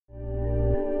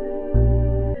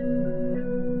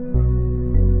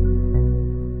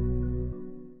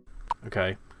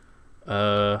Okay.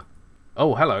 Oh,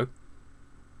 hello.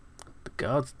 The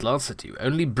guards glance at you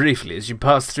only briefly as you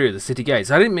pass through the city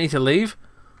gates. I didn't mean to leave.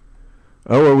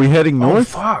 Oh, are we heading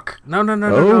north? Oh, fuck.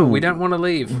 No. We don't want to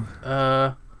leave.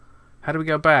 How do we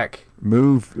go back?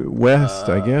 Move west,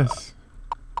 I guess.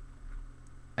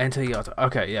 Enter yacht.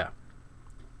 Okay, yeah.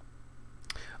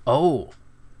 Oh.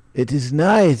 It is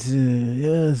nice.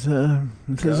 Yes, it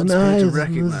is Guards nice. appear to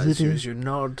recognize you as you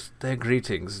nod their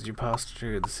greetings as you pass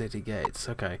through the city gates.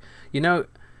 Okay. You know,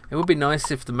 it would be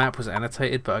nice if the map was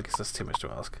annotated, but I guess that's too much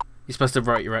to ask. You're supposed to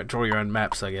draw your own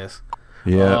maps, I guess.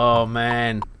 Yeah. Oh,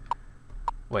 man.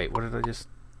 Wait, what did I just...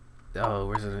 Oh,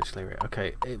 residential area.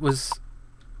 Okay, it was...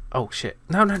 Oh, shit.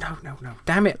 No.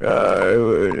 Damn it.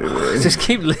 Just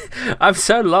keep... I'm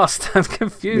so lost. I'm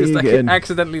confused. I keep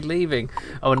accidentally leaving.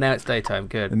 Oh, now it's daytime.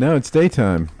 Good. And now it's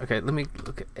daytime. Okay, let me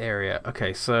look at area.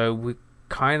 Okay, so we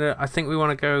kind of... I think we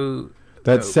want to go...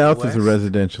 That south west. is a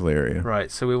residential area. Right,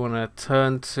 so we want to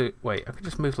turn to... Wait, I can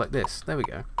just move like this. There we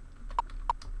go.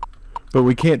 But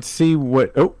we can't see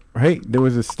what... Oh, hey, there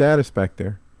was a status back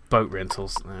there. Boat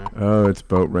rentals. No. Oh, it's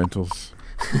boat rentals.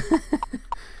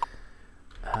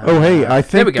 Oh, hey, I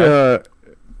think... There we go.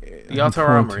 Yatar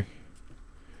Armory.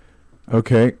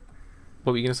 Okay.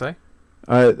 What were you going to say?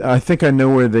 I think I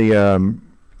know where the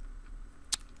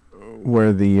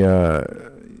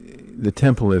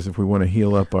temple is if we want to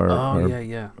heal up our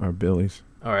our billies.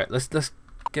 All right, let's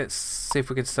see if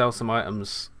we can sell some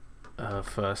items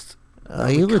first.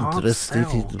 Are you interested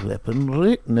in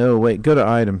weaponry? No, wait, go to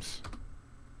items.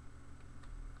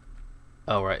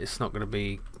 Oh, right, it's not going to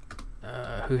be...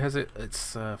 who has it?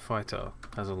 It's Fighter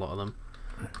has a lot of them.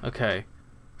 Okay.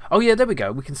 Oh, yeah, there we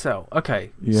go. We can sell.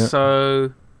 Okay, yeah.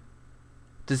 So...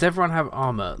 Does everyone have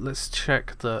armor? Let's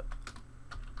check that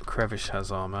Crevish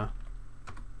has armor.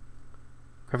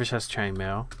 Crevish has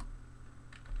chainmail.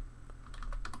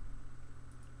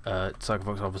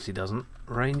 Psychofox obviously doesn't.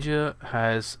 Ranger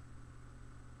has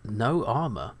no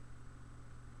armor.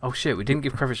 Oh shit! We didn't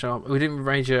give Crevish armor. We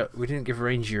didn't give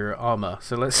Ranger armor.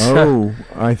 So let's. Oh,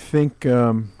 I think.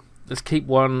 Let's keep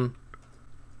one.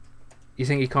 You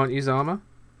think he can't use armor?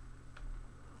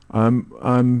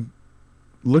 I'm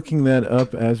looking that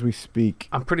up as we speak.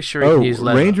 I'm pretty sure he can use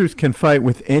leather. Rangers can fight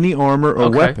with any armor or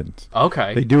weapons.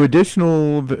 Okay. They do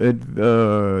additional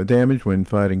damage when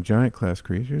fighting giant class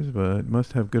creatures, but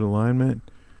must have good alignment.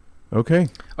 Okay.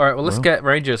 All right. Well, let's get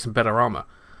Ranger some better armor.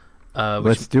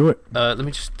 Let's do it. Let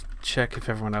me just check if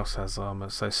everyone else has armor.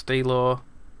 So Steelor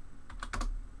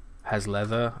has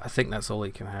leather. I think that's all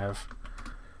he can have.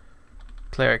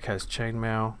 Cleric has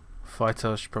chainmail.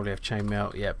 Fighter should probably have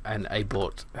chainmail. Yep, and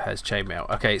Abort has chainmail.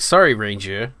 Okay, sorry,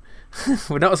 Ranger.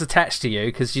 We're not as attached to you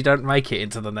because you don't make it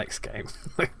into the next game.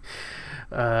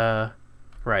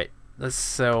 Right, let's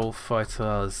sell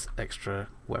Fighter's extra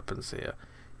weapons here.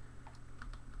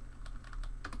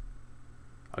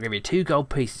 I'll give you 2 gold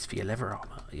pieces for your leather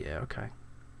armor. Yeah, okay.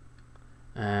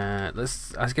 I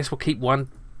guess we'll keep one.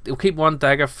 We'll keep one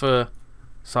dagger for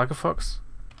Psychofox.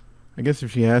 I guess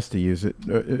if she has to use it,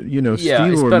 you know, yeah,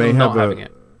 Steelor may have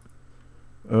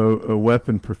a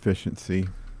weapon proficiency.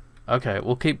 Okay,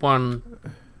 we'll keep one.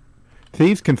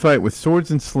 Thieves can fight with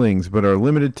swords and slings, but are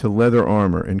limited to leather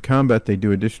armor. In combat, they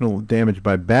do additional damage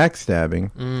by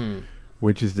backstabbing,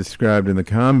 which is described in the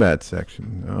combat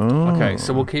section. Oh. Okay,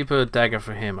 so we'll keep a dagger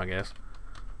for him, I guess.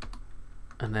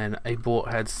 And then Abort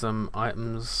had some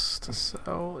items to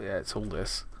sell. Yeah, it's all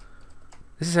this.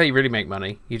 This is how you really make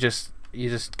money. You just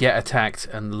get attacked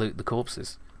and loot the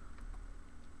corpses.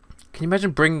 Can you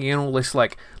imagine bringing in all this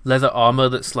like leather armor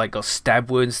that's like got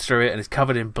stab wounds through it and it's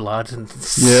covered in blood and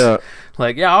yeah,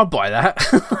 like yeah, I'll buy that.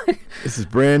 This is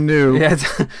brand new. Yeah,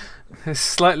 it's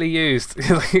slightly used.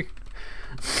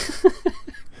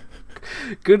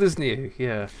 Good as new.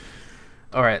 Yeah.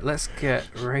 All right, let's get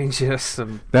Ranger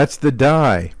some. That's the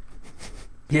die.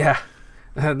 Yeah.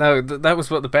 No, that was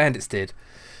what the bandits did.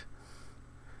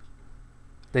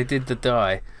 They did the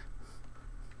die.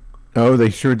 Oh, they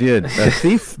sure did. A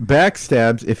thief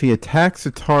backstabs if he attacks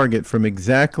a target from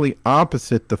exactly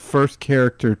opposite the first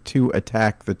character to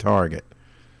attack the target.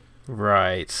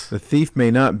 Right. The thief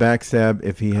may not backstab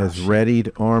if he has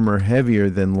readied armor heavier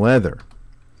than leather.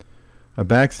 A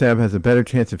backstab has a better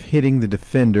chance of hitting the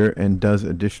defender and does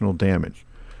additional damage.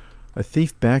 A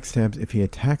thief backstabs if he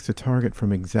attacks a target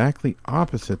from exactly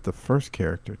opposite the first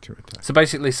character to attack. So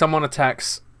basically, someone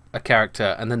attacks a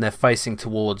character and then they're facing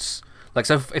towards, like,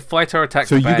 so if Fighter attacks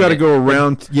so a bandit, you got to go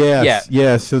around. Yes,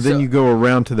 yeah. So then you go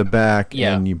around to the back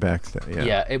and you backstab.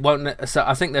 Yeah, it won't. So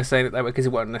I think they're saying it that way because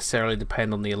it won't necessarily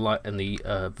depend on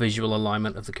the visual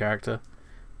alignment of the character.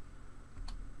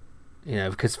 You know,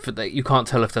 because you can't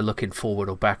tell if they're looking forward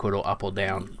or backward or up or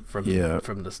down from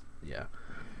the yeah.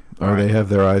 Or they have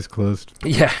their eyes closed.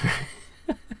 Yeah.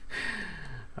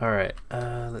 All right.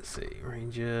 Let's see.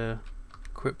 Ranger,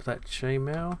 equip that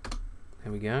chainmail.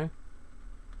 There we go.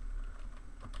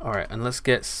 All right, and let's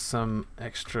get some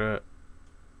extra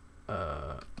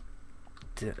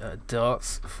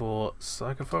darts for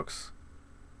Psychofox.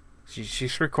 She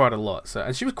threw quite a lot, so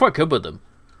and she was quite good with them.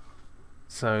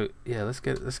 So yeah, let's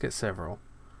get several.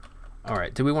 All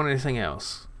right. Do we want anything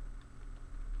else?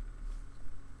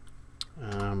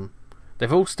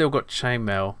 They've all still got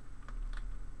chainmail.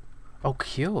 Oh,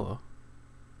 cure.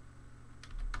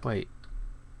 Wait.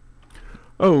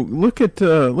 Oh, look at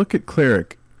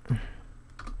cleric.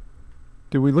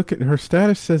 Do we look at her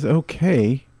status? Says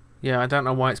okay. Yeah, I don't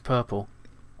know why it's purple.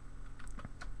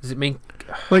 Does it mean?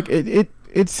 Like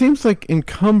it seems like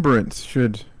encumbrance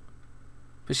should.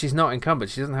 But she's not encumbered.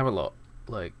 She doesn't have a lot.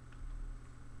 Like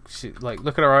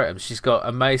look at her items. She's got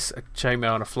a mace, a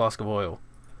chainmail, and a flask of oil.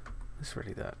 It's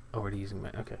really that. Already using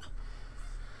mace. Okay.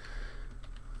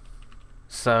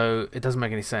 So it doesn't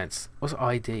make any sense. What's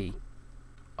ID?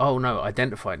 Oh no,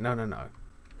 identified. No.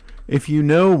 If you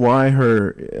know why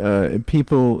her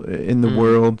people in the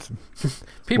world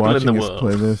people watching in the us world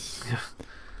play this,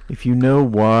 if you know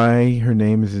why her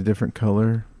name is a different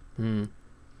color,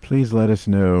 please let us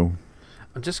know.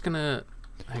 I'm just gonna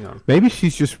hang on. Maybe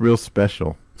she's just real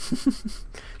special.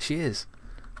 She is.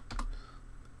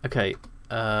 Okay.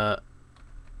 Or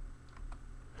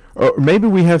maybe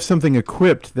we have something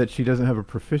equipped that she doesn't have a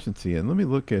proficiency in. Let me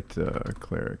look at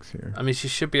clerics here. I mean, she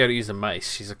should be able to use a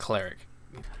mace. She's a cleric.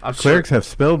 Clerics have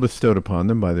spell bestowed upon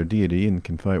them by their deity and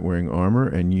can fight wearing armor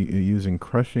and using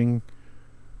crushing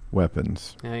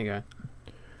weapons. There you go.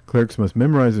 Clerics must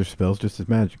memorize their spells just as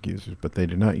magic users, but they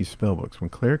do not use spellbooks. When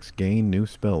clerics gain new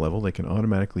spell level, they can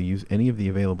automatically use any of the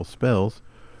available spells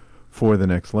for the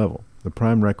next level. The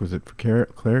prime requisite for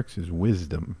clerics is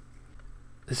wisdom.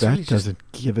 That really doesn't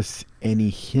give us any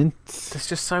hints. There's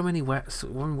just so many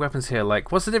weapons here.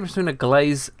 Like, what's the difference between a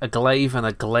glaive and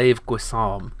a glaive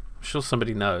guisarme? I'm sure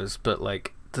somebody knows, but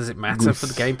like, does it matter for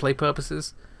the gameplay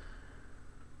purposes?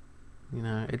 You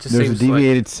know, it just seems seems a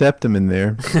deviated septum in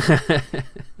there.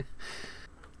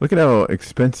 Look at how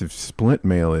expensive splint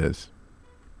mail is.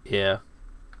 Yeah.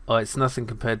 Oh, it's nothing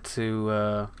compared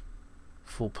to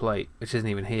full plate, which isn't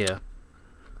even here.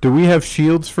 Do we have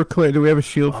shields for cleric? Do we have a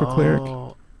shield for cleric?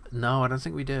 No, I don't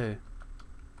think we do.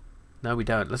 No, we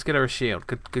don't. Let's get her a shield.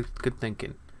 Good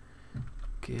thinking.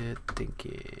 Good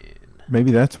thinking.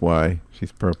 Maybe that's why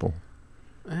she's purple.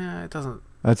 It doesn't.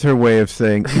 That's her way of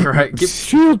saying, right,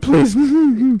 shield, please.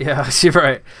 Yeah, she's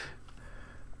right.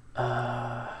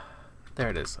 There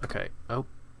it is. Okay. Oh,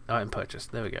 item purchase.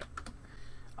 There we go.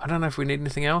 I don't know if we need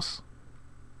anything else.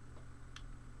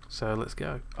 So let's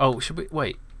go. Oh, should we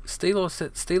wait?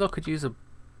 Steelor could use a.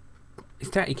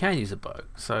 He can use a bow.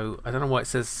 So I don't know why it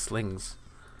says slings.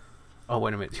 Oh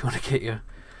wait a minute. Do you want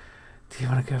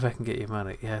to go back and get your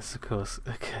money? Yes, of course.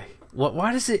 Okay.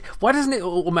 Why doesn't it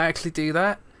automatically do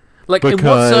that? Like, because in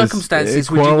what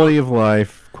circumstances would you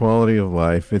quality of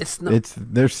life.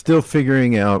 They're still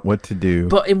figuring out what to do.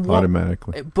 But in what,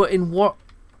 automatically. But in what,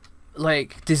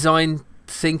 like, design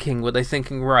thinking were they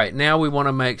thinking? Right now, we want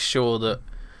to make sure that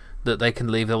they can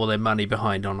leave all their money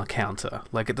behind on a counter.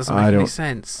 Like, it doesn't make any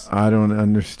sense. I don't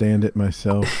understand it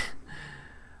myself.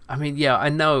 I mean, yeah, I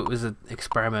know it was an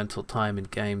experimental time in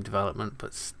game development,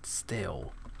 but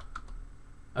still.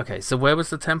 Okay, so where was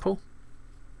the temple?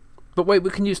 But wait, we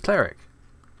can use cleric.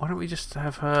 Why don't we just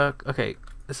have her? Okay,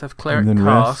 let's have cleric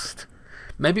cast.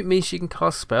 Maybe it means she can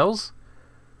cast spells.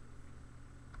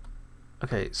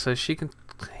 Okay, so she can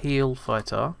heal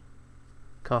fighter.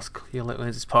 Cast heal it when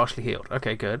it's partially healed.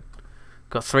 Okay, good.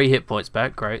 Got 3 hit points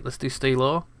back. Great. Let's do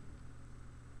Steelor.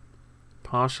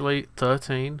 Partially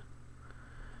 13.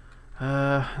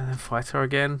 And then fighter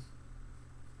again.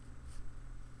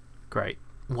 Great.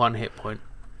 1 hit point.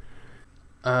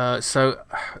 So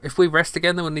if we rest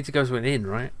again, then we'll need to go to an inn,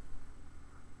 right?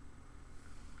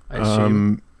 I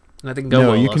assume. That didn't go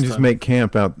well. No, you can just make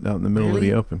camp out in the middle of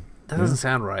the open. That doesn't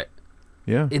sound right.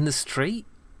 Yeah. In the street?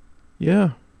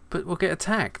 Yeah. But we'll get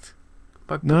attacked.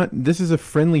 This is a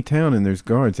friendly town and there's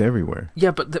guards everywhere.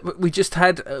 Yeah, but we just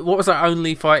had what was our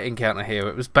only fight encounter here?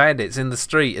 It was bandits in the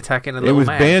street attacking a little man.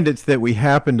 It was bandits that we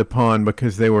happened upon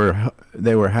because they were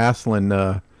hassling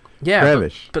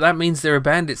Kravish. But that means there are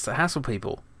bandits that hassle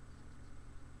people.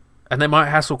 And they might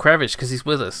hassle Kravish because he's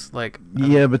with us. Like,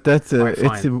 yeah, but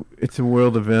it's a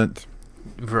world event.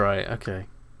 Right, okay.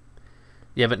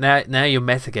 Yeah, but now you're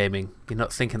metagaming. You're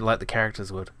not thinking like the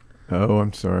characters would. Oh,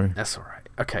 I'm sorry. That's alright.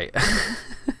 Okay.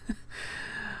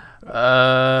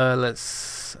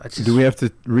 Let's. Do we have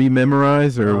to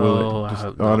re-memorize, or will Oh, it I just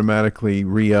hope not. automatically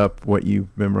re-up what you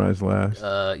memorized last?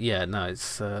 Yeah, no,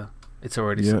 it's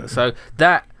already Yeah. so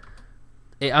that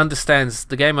it understands.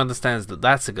 The game understands that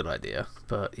that's a good idea,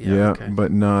 but yeah, Yeah, okay.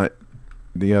 but not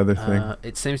the other thing.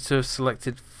 It seems to have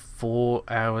selected 4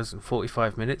 hours and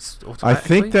 45 minutes I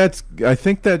automatically.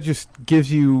 think that just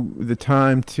gives you the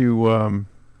time to.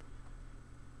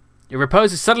 Your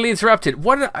repose is suddenly interrupted.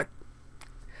 What? The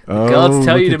Oh, gods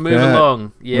tell look you to at move that.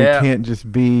 along. Yeah. We can't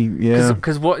just be. Yeah.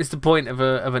 Because what is the point of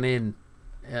an inn?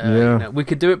 Yeah. We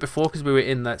could do it before because we were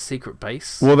in that secret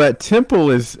base. Well, that temple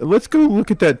is. Let's go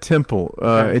look at that temple.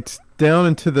 Okay. It's down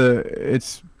into the.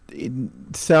 It's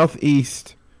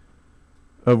southeast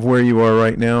of where you are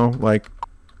right now. Like.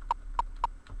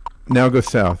 Now go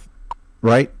south,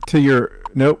 right to your.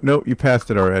 Nope. You passed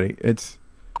it already. It's.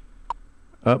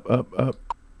 Up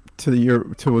to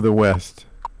the west.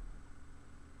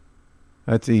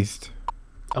 That's east.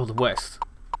 Oh, the west.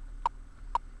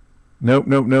 Nope.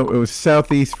 It was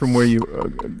southeast from where you.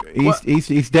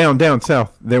 East, down,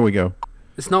 south. There we go.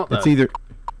 It's not though. It's either.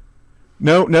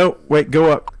 No. Wait,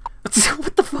 go up.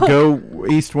 What the fuck? Go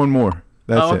east one more.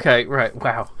 That's okay, right.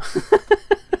 Wow.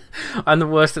 I'm the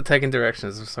worst at taking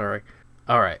directions. I'm sorry.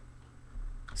 All right.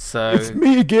 So It's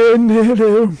me again.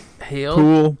 Hello.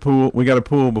 heal. Pool. We got a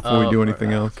pool before we do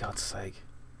anything else. For God's sake.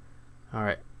 All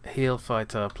right. Heal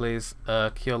fighter, please.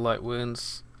 Cure light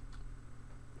wounds.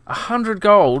 100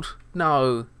 gold?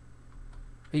 No.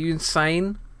 Are you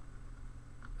insane?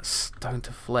 Stone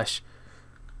to flesh.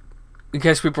 In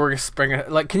case we bring a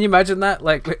like, can you imagine that?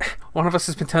 Like, one of us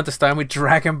has been turned to stone. We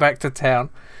drag him back to town.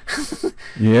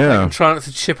 Yeah. I'm trying not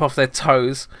to chip off their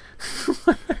toes.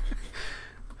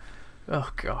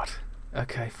 Oh God.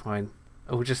 Okay, fine.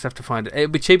 We'll just have to find it.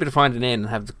 It'd be cheaper to find an inn and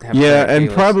have Yeah, and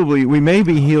healers. probably we may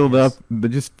be healed yes. up,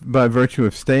 but just by virtue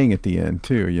of staying at the end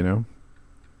too. You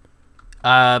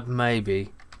know. Maybe.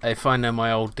 If I know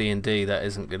my old D&D, that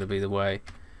isn't going to be the way.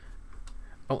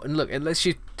 Oh, and look, it lets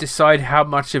you decide how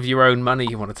much of your own money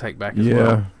you want to take back as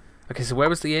well. Okay, so where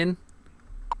was the inn?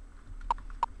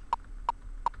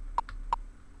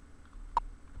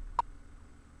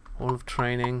 Hall of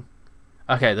Training.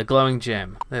 Okay, the glowing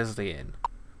gem. There's the inn.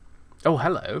 Oh,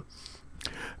 hello.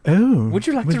 Oh. Would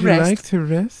you like to Would you rest? like to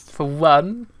rest? For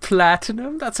 1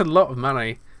 platinum? That's a lot of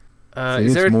money. See,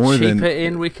 Is there it's a more cheaper than-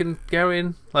 inn we can go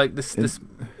in? Like this. Is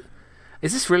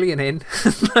this really an inn?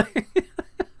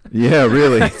 Yeah,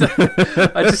 really.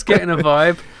 I'm just getting a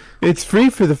vibe. It's free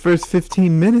for the first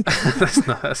 15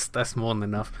 minutes. That's more than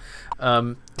enough.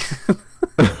 Oh,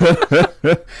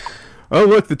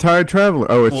 look, the tired traveler.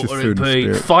 Oh, it's What just would food it and be?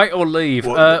 spirit. Fight or leave?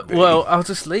 What would it be? Well, I'll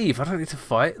just leave. I don't need to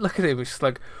fight. Look at him. He's just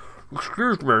like,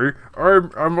 excuse me,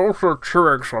 I'm also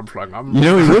chewing something. You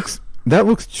know, that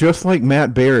looks just like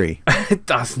Matt Berry. It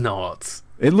does not.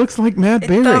 It looks like Matt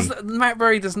Berry. Matt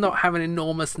Berry does not have an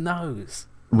enormous nose.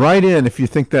 Write in if you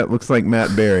think that looks like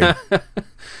Matt Berry.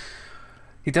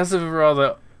 He does have a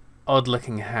rather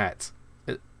odd-looking hat.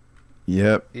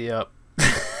 Yep. Yep.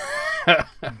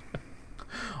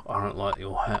 I don't like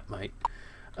your hat, mate.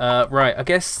 Right, I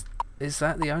guess, is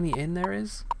that the only inn there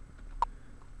is?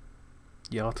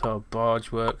 Yata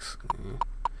Barge Works.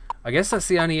 I guess that's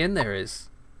the only inn there is.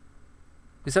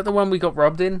 Is that the one we got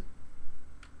robbed in?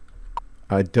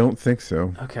 I don't think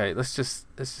so. Okay, let's just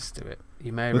do it.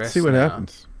 You may Let's rest see what now.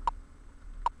 happens.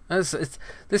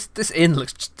 This inn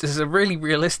looks. This is a really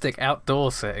realistic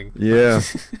outdoor setting. Yeah.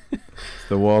 It's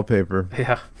the wallpaper.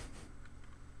 Yeah.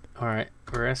 All right.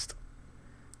 Rest.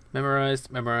 Memorized.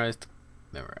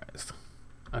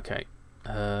 Okay.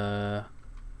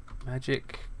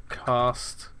 Magic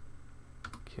cast.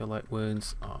 Cure light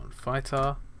wounds on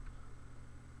fighter.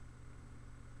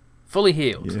 Fully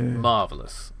healed. Yeah.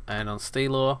 Marvelous. And on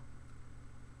Steelor.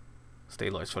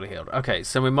 Steelor is fully healed. Okay,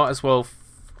 so we might as well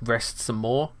rest some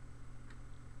more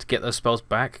to get those spells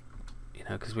back. You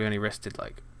know, because we only rested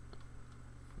like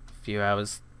a few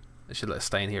hours. They should let us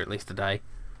stay in here at least a day.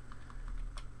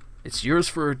 It's yours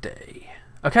for a day.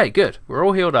 Okay, good. We're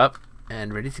all healed up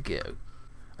and ready to go.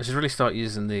 I should really start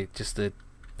using the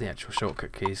actual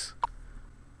shortcut keys.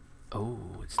 Oh,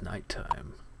 it's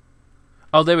nighttime.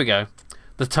 Oh, there we go.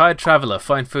 The Tired Traveller,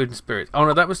 find food and spirits. Oh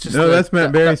no, that was just that's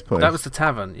Matt Berry's place. That was the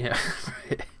tavern, yeah.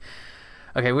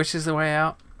 Okay, which is the way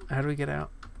out? How do we get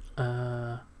out?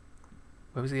 Where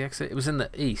was the exit? It was in the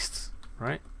east,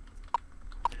 right?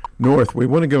 North. We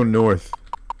want to go north.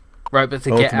 Right, but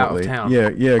to get out of ultimately.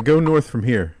 town. Yeah, go north from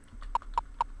here.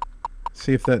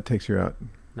 See if that takes you out.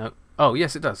 No. Oh,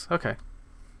 yes, it does. Okay.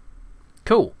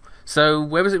 Cool. So,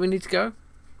 where was it we need to go?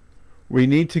 We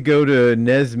need to go to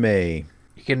Nesme.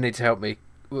 You're going to need to help me.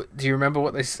 Do you remember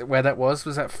where that was?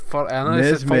 Was that I know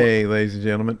it said Nesme, ladies and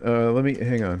gentlemen. Let me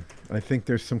hang on. I think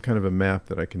there's some kind of a map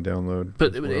that I can download.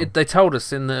 But well. they told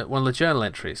us in one of the journal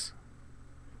entries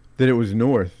that it was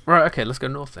north. Right. Okay. Let's go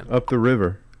north then. Up the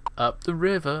river. Up the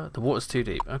river. The water's too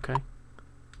deep. Okay.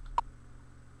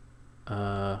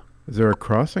 Is there a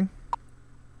crossing?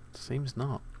 Seems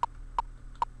not.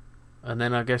 And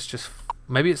then I guess just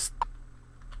maybe it's.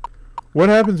 What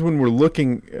happens when we're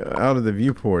looking out of the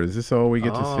viewport? Is this all we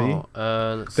get to see?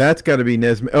 That's got to be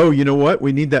Nesme. Oh, you know what?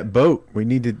 We need that boat. We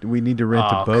need to rent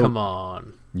a boat. Come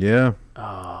on. Yeah.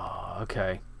 Oh,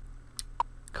 okay.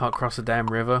 Can't cross a damn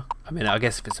river. I mean, I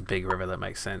guess if it's a big river, that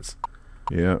makes sense.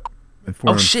 Yeah.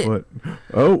 Oh shit! Foot.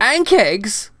 Oh. And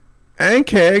kegs. And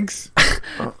kegs.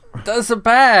 That's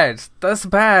bad. That's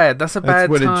bad. That's a bad That's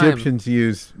what time. Egyptians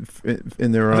use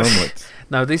in their omelets.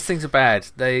 No, these things are bad.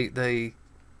 They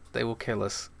will kill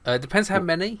us. Depends how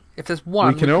many. If there's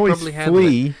one, we can always probably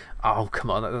flee. It. Oh, come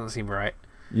on. That doesn't seem right.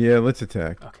 Yeah, let's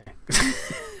attack. Okay.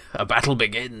 A battle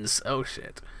begins. Oh,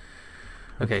 shit.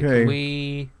 Okay, can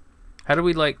we... How do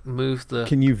we, like, move the...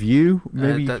 Can you view?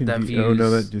 Maybe you can view. Oh, no,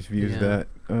 that just views that.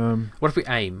 What if we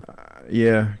aim?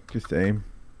 Yeah, just aim.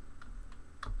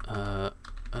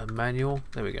 Manual?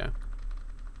 There we go.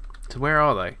 So where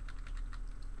are they?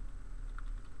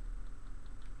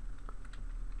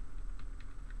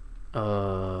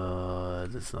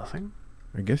 There's nothing.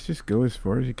 I guess just go as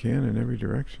far as you can in every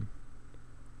direction.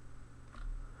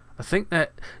 I think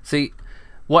that... See,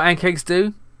 what ankegs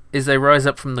do is they rise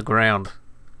up from the ground.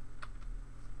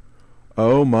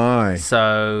 Oh my.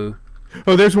 So...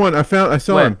 Oh, there's one. I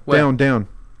saw him. Where? Down.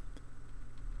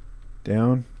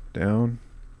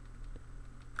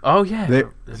 Oh, yeah.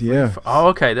 Yeah. Oh,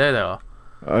 okay. There they are.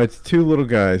 It's two little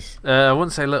guys. I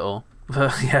wouldn't say little.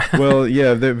 But yeah. Well,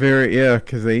 yeah, they're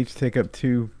because they each take up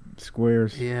 2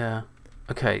 squares. Yeah.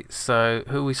 Okay, so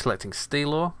who are we selecting?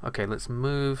 Steelor? Okay, let's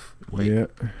move. Wait. Yeah.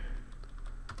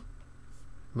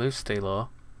 Move Steelor.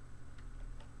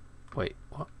 Wait,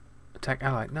 what? Attack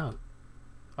ally? No.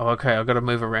 Oh, okay, I've got to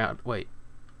move around. Wait.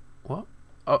 What?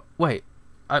 Oh, wait.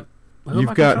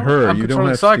 You've got her. I'm you don't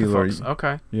have Steelor.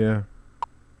 Okay. Yeah.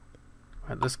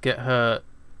 Right, let's get her,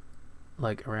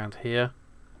 like, around here.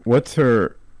 What's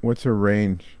her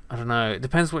range? I don't know. It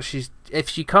depends what she's... If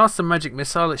she casts a magic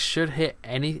missile, it should hit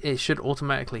it should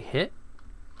automatically hit.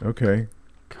 Okay.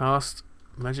 Cast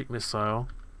magic missile.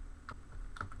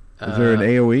 Is there an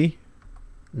AoE?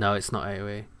 No, it's not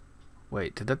AoE.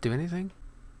 Wait, did that do anything?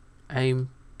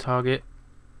 Aim, target.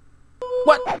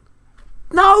 What?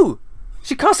 No!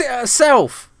 She cast it at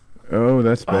herself! Oh,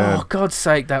 that's bad. Oh, God's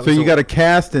sake, that was... So you got to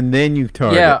cast and then you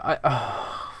target. Yeah,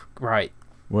 right.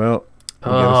 Well...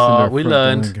 we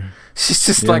learned. She's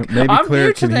just like, I'm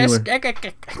new to this.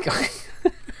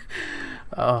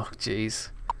 Oh, jeez.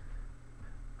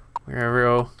 We're a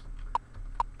real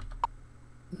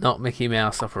not Mickey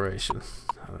Mouse operation.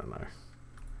 I don't know.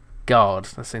 Guard.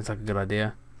 That seems like a good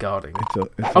idea. Guarding.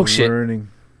 It's shit. Learning.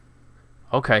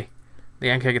 Okay. The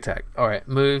Ankeg attack. Alright,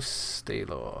 move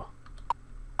Steelor.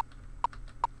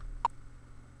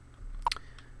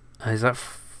 Is that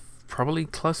probably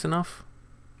close enough?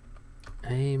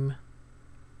 Aim.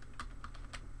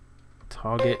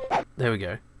 Target. There we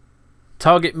go.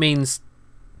 Target means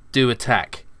do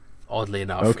attack, oddly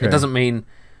enough. Okay. It doesn't mean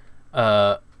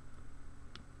target.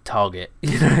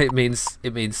 You know, it means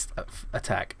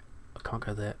attack. I can't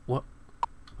go there. What?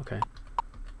 Okay.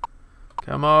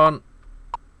 Come on.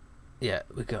 Yeah,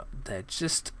 we got there.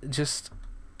 Just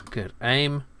good.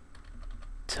 Aim.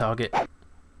 Target.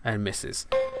 And misses.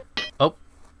 Oh.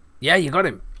 Yeah, you got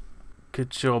him. Good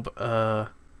job,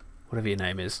 whatever your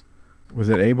name is. Was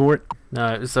it Abort?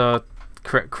 No, it was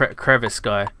Crevice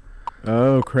guy.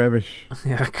 Oh, Crevish.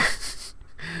 Yeah.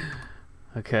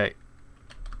 Okay.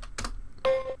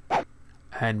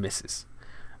 And misses.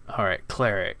 Alright,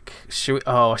 Cleric.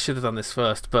 I should have done this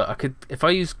first, but I could... If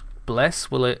I use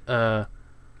Bless, will it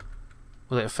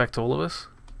affect all of us?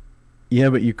 Yeah,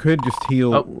 but you could just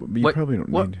heal. Oh, you probably don't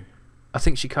need... I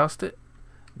think she cast it.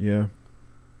 Yeah.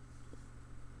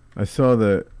 I saw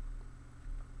the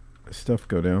stuff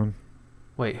go down.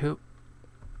 Wait, who?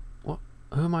 What?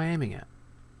 Who am I aiming at?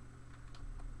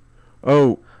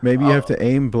 Oh, maybe you have to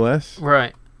aim Bless?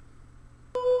 Right.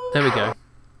 There we go.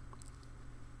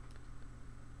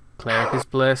 Cleric is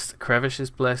blessed. Crevish is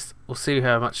blessed. We'll see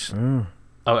how much... Oh,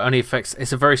 it only affects...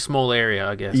 It's a very small area,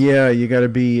 I guess. Yeah, you got to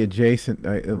be adjacent,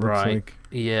 it looks right. like.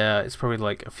 Yeah, it's probably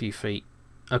like a few feet.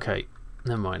 Okay,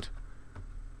 never mind.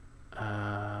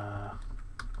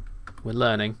 We're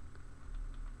learning.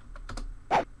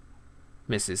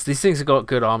 Misses. These things have got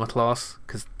good armor class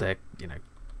because they're,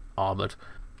 armored.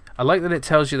 I like that it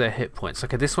tells you their hit points.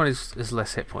 Okay, this one is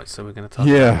less hit points, so we're going to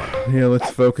target that one. Yeah, let's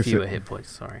focus Fewer it. hit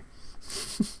points, sorry.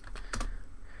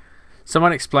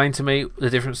 Someone explained to me the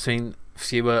difference between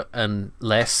fewer and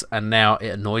less, and now it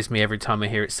annoys me every time I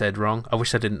hear it said wrong. I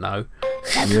wish I didn't know.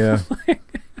 Yeah.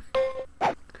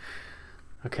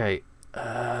 Okay,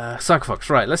 Psychofox.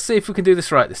 Right, let's see if we can do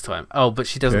this right this time. Oh, but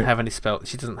she doesn't have any spell.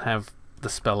 She doesn't have the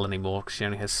spell anymore because she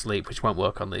only has sleep, which won't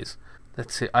work on these.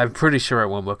 Let's see. I'm pretty sure it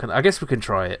won't work on. I guess we can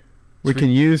try it. We can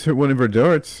use one of her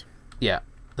darts. Yeah,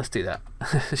 let's do that.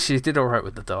 She did all right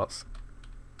with the darts.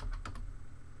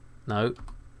 No.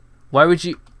 Why would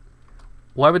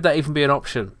that even be an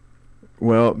option?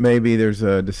 Well, maybe there's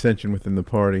a dissension within the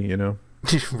party, you know.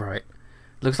 Right.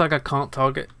 Looks like I can't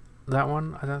target that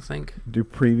one, I don't think. Do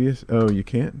previous. Oh, you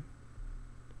can't?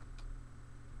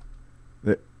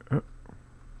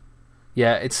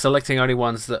 Yeah, it's selecting only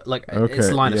ones that, like, Okay,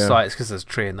 it's line of sight. It's because there's a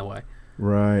tree in the way.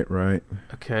 Right, right.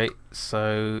 Okay,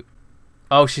 so...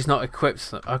 Oh, she's not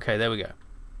equipped. Okay, there we go.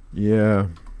 Yeah.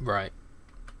 Right.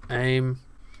 Aim.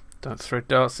 Don't throw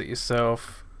darts at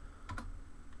yourself.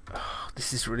 Oh,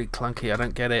 this is really clunky. I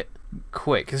don't get it.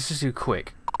 Quick. Let's just do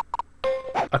quick.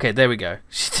 Okay, there we go.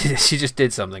 She just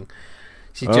did something.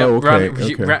 She jumped.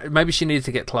 Maybe she needed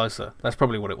to get closer. That's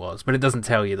probably what it was, but it doesn't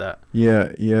tell you that.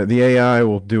 Yeah, yeah. The AI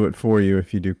will do it for you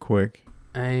if you do quick.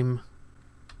 Aim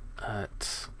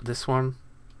at this one.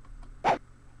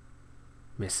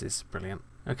 Misses. Brilliant.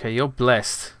 Okay, you're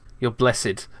blessed. You're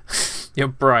blessed. You're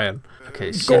Brian.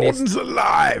 Okay, Gordon's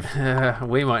alive.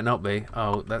 We might not be.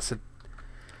 Oh, that's a.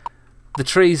 The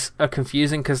trees are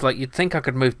confusing because, like, you'd think I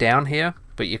could move down here,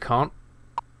 but you can't.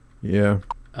 Yeah.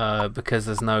 Because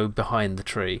there's no behind the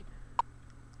tree.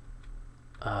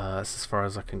 That's as far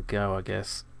as I can go, I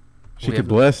guess. She could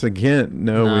bless again.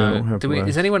 No, we don't have bless.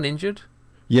 Is anyone injured?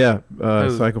 Yeah,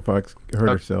 Psychofox hurt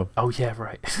herself. Oh yeah,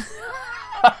 right.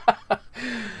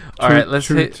 All right, let's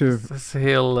heal. True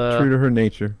to her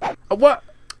nature. What?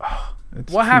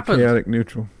 What happened? Chaotic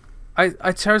neutral.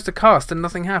 I chose to cast and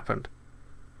nothing happened.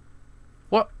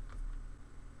 What?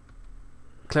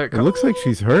 Cleric. It looks like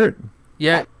she's hurt.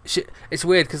 Yeah, it's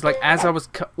weird because, like, as I was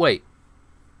wait,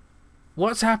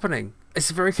 what's happening?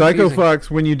 It's very confusing. Psychofox.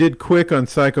 When you did quick on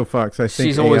Psychofox, I think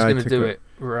she's always going to do it.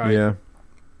 Right. Yeah.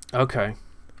 Okay.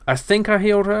 I think I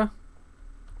healed her.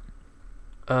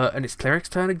 And it's Cleric's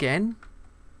turn again.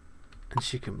 And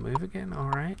she can move again. All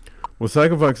right. Well,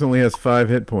 Psychofox only has 5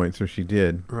 hit points, or she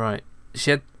did. Right. She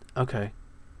had. Okay.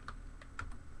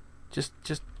 Just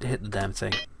hit the damn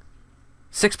thing.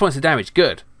 6 points of damage.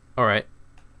 Good. All right.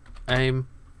 Aim.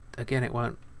 Again, it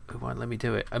won't let me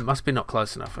do it. It must be not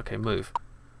close enough. Okay, move.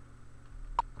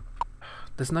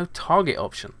 There's no target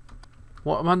option.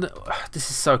 What am I? This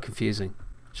is so confusing.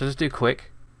 Should I just do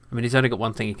quick? I mean, he's only got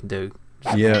one thing he can do.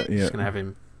 Just gonna have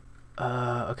him.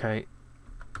 Okay.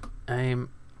 Aim.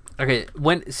 Okay.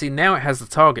 See, now it has the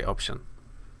target option.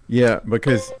 Yeah,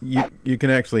 because you can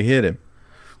actually hit him.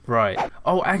 Right.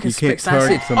 Oh, I can fix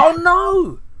acid. Oh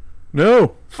no!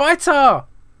 No. Fighter.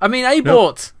 I mean,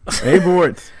 abort. No.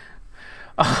 Abort.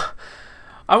 Oh,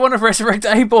 I want to resurrect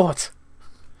abort.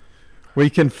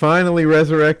 We can finally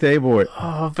resurrect abort.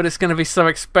 Oh, but it's going to be so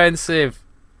expensive.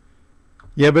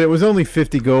 Yeah, but it was only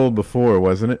 50 gold before,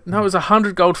 wasn't it? No, it was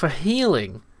 100 gold for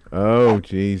healing. Oh,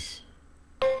 jeez.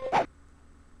 I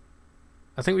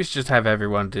think we should just have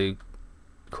everyone do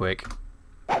quick.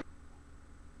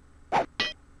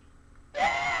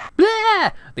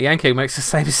 Blah! The Yankee makes the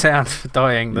same sound for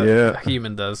dying that a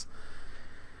human does.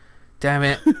 Damn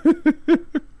it.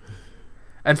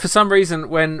 And for some reason,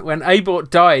 when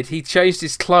Abort died, he changed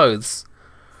his clothes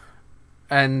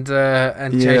and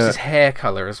changed his hair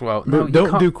color as well. No,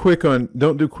 don't do quick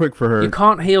for her. You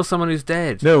can't heal someone who's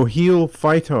dead. No, heal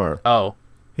Fightar. Oh,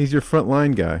 he's your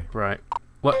frontline guy. Right.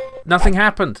 What? Nothing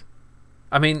happened.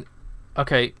 I mean,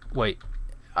 okay, wait.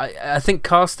 I think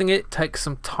casting it takes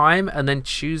some time, and then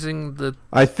choosing the.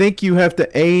 I think you have to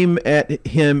aim at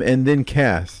him and then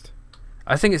cast.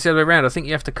 I think it's the other way around. I think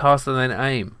you have to cast and then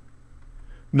aim.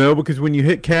 No, because when you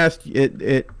hit cast,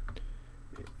 it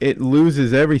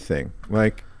loses everything.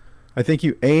 Like, I think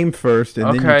you aim first and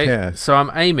then you cast. So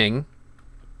I'm aiming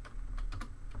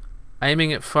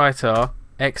at fighter,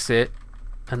 exit,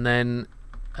 and then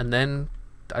I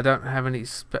don't have any.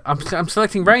 I'm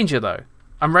selecting ranger though.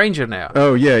 I'm ranger now.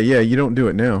 Oh yeah. You don't do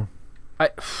it now.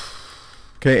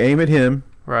 Okay, aim at him.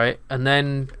 Right, and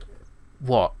then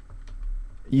what?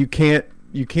 You can't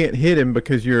hit him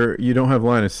because you don't have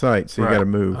line of sight, so you got to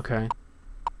move. Okay.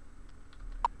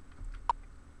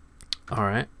 All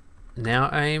right. Now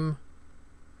aim.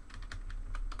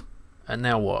 And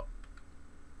now what?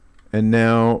 And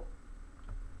now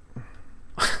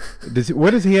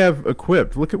What does he have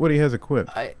equipped? Look at what he has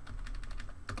equipped.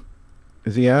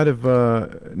 Is he out of?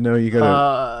 No, you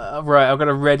gotta. Right, I've got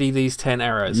to ready these 10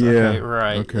 arrows. Yeah. Okay,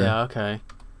 right. Okay. Yeah. Okay.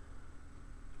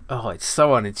 Oh, it's so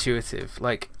unintuitive.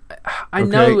 Like, I Okay,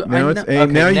 know. now I it's know. aim.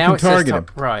 Okay, Now you can it says target him.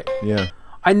 Right. Yeah.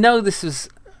 I know this was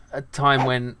a time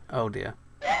when. Oh dear.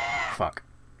 Fuck.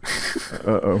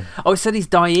 Oh. Oh, it said he's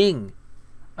dying.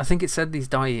 I think it said he's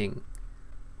dying,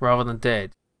 rather than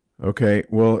dead. Okay.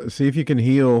 Well, see if you can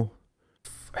heal.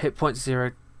 Hit point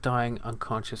 0, dying,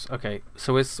 unconscious. Okay,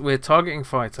 so we're targeting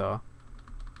fighter.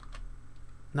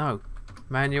 No,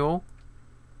 manual.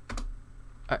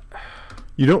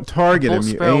 You don't target him.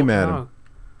 You Spell, aim at no. him.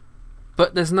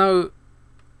 But there's no.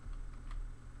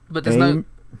 But there's no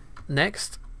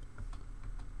next.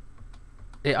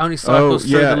 It only cycles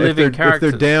through the living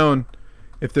characters.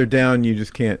 If they're down, you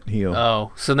just can't heal.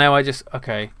 Oh, so now I just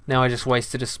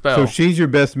wasted a spell. So she's your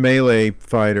best melee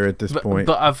fighter at this point.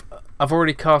 But I've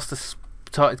already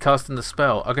started casting the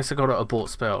spell. I guess I got to abort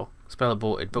spell. Spell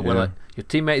aborted. But when your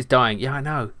teammate is dying, yeah, I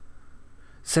know. It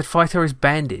said fighter is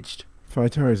bandaged.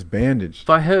 Fighter is bandaged.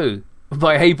 By who?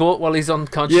 By Abort while he's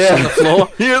unconscious on the floor.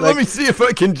 Here, let me see if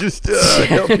I can just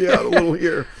help you out a little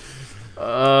here.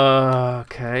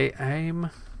 Okay, aim,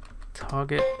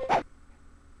 target,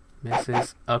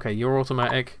 misses. Okay, you're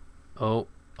automatic. Oh,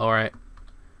 all right.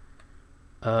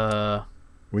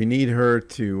 We need her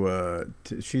to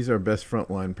she's our best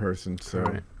frontline person. So.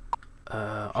 Right.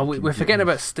 We're forgetting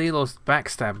about Steel's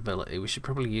backstab ability. We should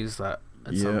probably use that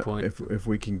at some point. If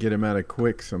we can get him out of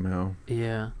quick somehow.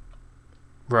 Yeah.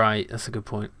 Right, that's a good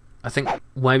point. I think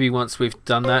maybe once we've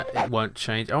done that, it won't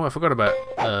change. Oh, I forgot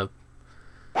about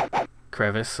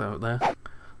crevice out there.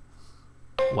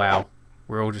 Wow,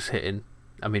 we're all just hitting.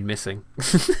 I mean, missing.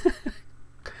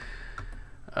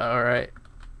 All right.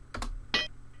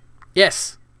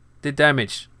 Yes, did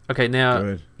damage. Okay, now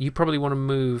Good. You probably want to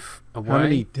move away. How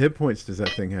many hit points does that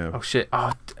thing have? Oh shit!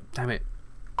 Oh damn it!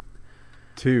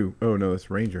 2. Oh no, this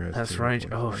ranger has. That's 2 range.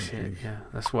 hit Oh points. shit! Yeah,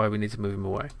 that's why we need to move him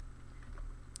away.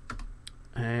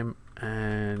 Aim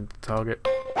and target.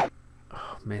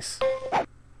 Oh, miss.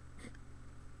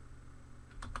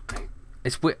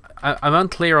 It's weird. I'm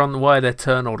unclear on why their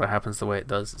turn order happens the way it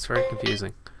does. It's very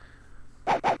confusing.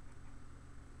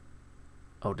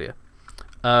 Oh dear.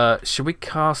 Should we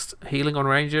cast healing on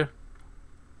Ranger?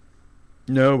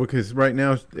 No, because right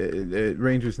now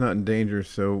Ranger's not in danger.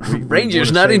 So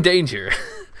Ranger's not in danger.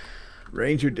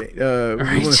 Ranger, we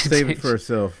want to save it for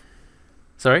ourselves.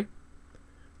 Sorry.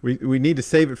 We need to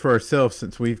save it for ourselves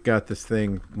since we've got this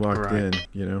thing locked in.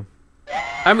 You know.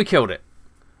 And we killed it.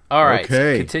 All right.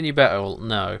 Okay. Continue battle.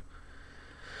 No.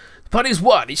 The party's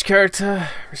won. Each character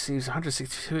receives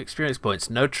 162 experience points.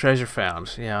 No treasure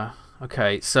found. Yeah.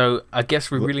 Okay. So I guess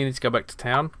we really need to go back to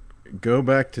town. Go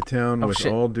back to town with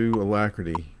all due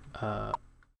alacrity.